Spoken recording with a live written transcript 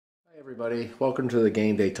Everybody, welcome to the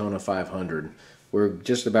game Daytona 500. We're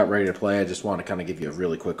just about ready to play. I just want to kind of give you a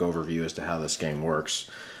really quick overview as to how this game works.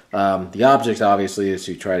 The object obviously is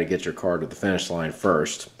to try to get your car to the finish line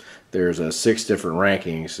first. There's 6 different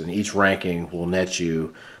rankings, and each ranking will net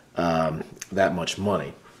you that much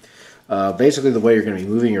money. Basically, the way you're going to be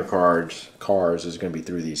moving your cars is going to be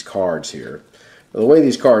through these cards here. The way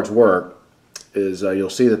these cards work is you'll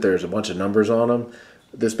see that there's a bunch of numbers on them.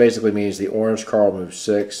 This basically means the orange car will move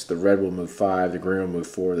 6, the red will move 5, the green will move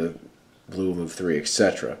 4, the blue will move 3,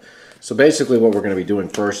 etc. So basically what we're going to be doing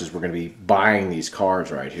first is we're going to be buying these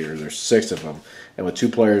cards right here. There's 6 of them, and with 2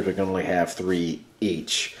 players we can only have 3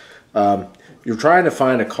 each. You're trying to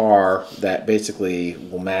find a car that basically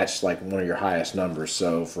will match like one of your highest numbers.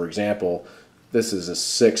 So for example, this is a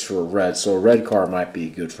 6 for a red, so a red car might be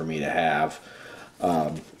good for me to have.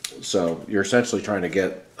 So you're essentially trying to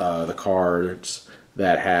get the cards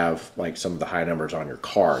that have like some of the high numbers on your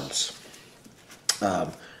cards.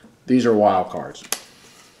 These are wild cards.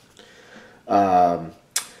 Also,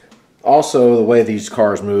 the way these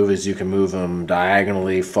cars move is you can move them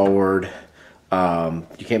diagonally forward. You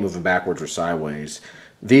can't move them backwards or sideways.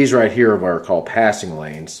 These right here are called passing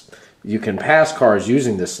lanes. You can pass cars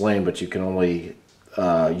using this lane, but you can only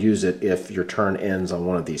use it if your turn ends on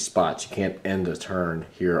one of these spots. You can't end a turn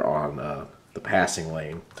here on the passing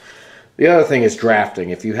lane. The other thing is drafting.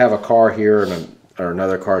 If you have a car here or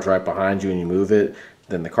another car's right behind you and you move it,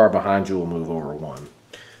 then the car behind you will move over 1.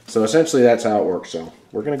 So essentially that's how it works. So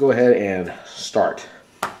we're going to go ahead and start.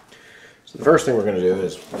 So the first thing we're going to do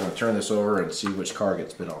is we're going to turn this over and see which car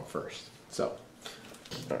gets bid on first. So,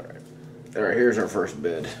 all right, here's our first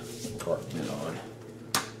bid. Car bid on.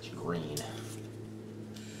 It's green.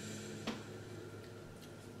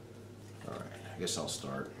 All right, I guess I'll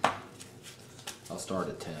start. I'll start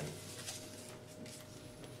at 10.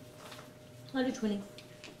 I'll do 20.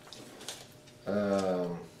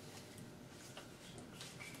 I'll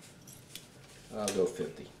go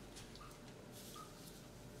 50.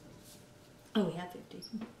 Oh, we have 50s.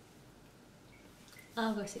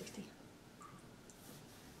 I'll go 60.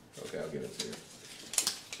 Okay, I'll give it to you.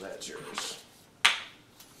 That's yours.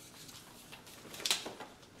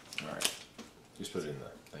 Alright. Just put it in the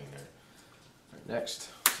thing there. All right, next,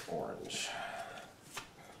 orange.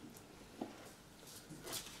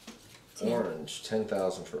 10. Orange.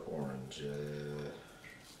 10,000 for orange.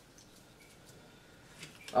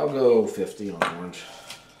 I'll go 50 on orange.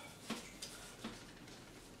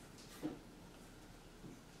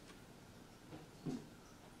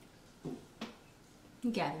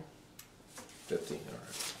 You got it. 50,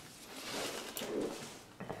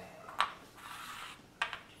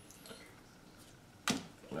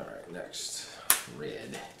 alright. Alright, next,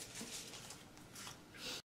 red.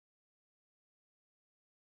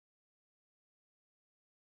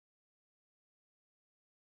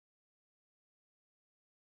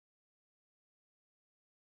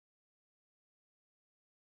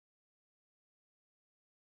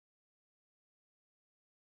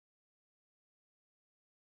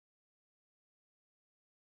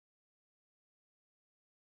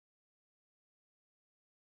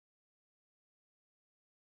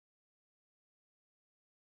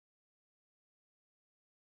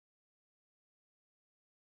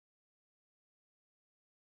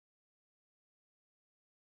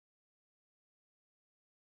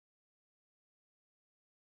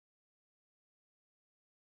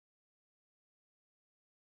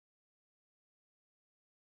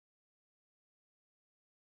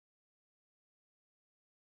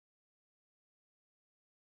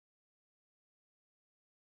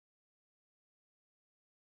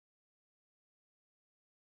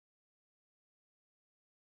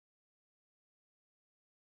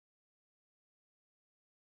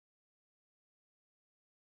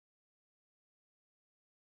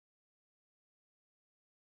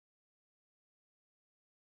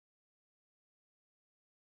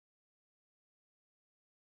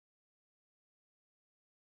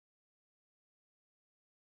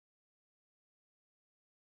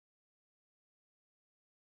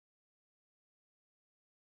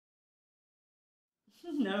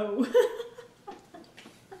 No. Is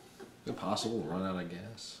it possible to run out of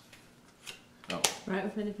gas? Oh. Right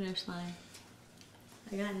before the finish line.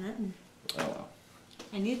 I got nothing. Oh well.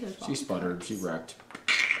 I need those. She sputtered. She wrecked.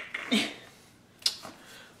 Okay.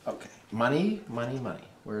 Money, money, money.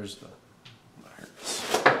 Where's the...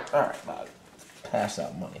 Alright, Bob. Pass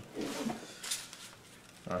out money.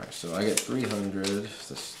 Alright, so I get 300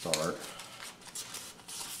 to start.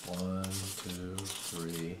 1, 2,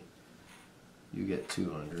 3. You get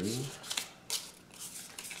 200.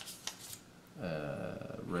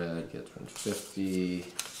 Red gets 150.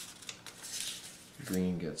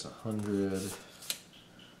 Green gets 100,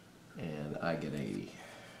 and I get 80.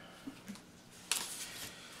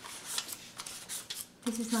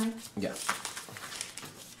 This is mine. Yeah.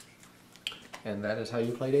 And that is how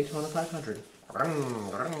you play Daytona 500.